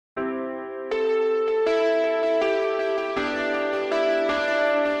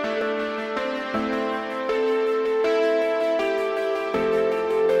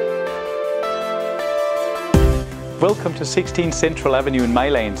Welcome to 16 Central Avenue in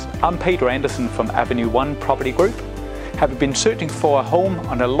Maylands. I'm Peter Andersen from Avenue 1 Property Group. Have you been searching for a home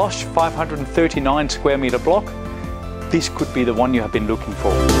on a lush 539 square metre block? This could be the one you have been looking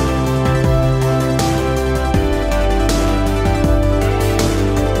for.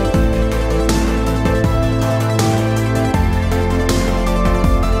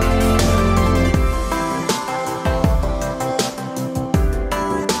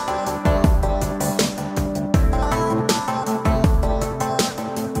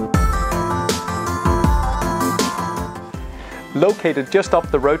 Located just up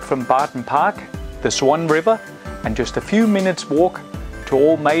the road from Barton Park, the Swan River, and just a few minutes walk to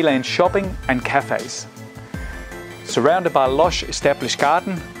all Maylands shopping and cafes. Surrounded by a lush established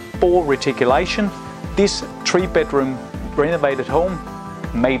garden, bore reticulation, this 3-bedroom renovated home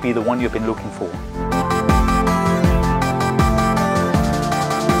may be the one you've been looking for.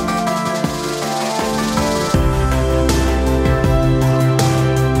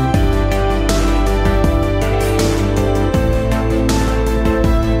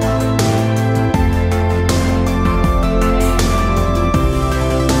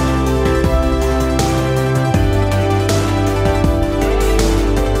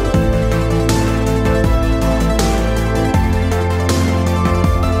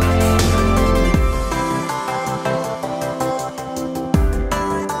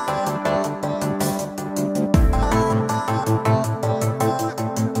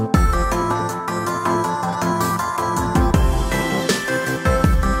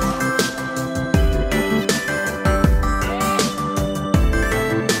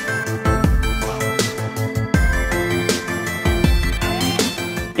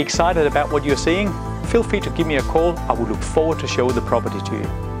 Excited about what you're seeing? Feel free to give me a call. I will look forward to show the property to you.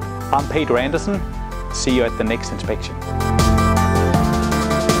 I'm Peter Andersen. See you at the next inspection.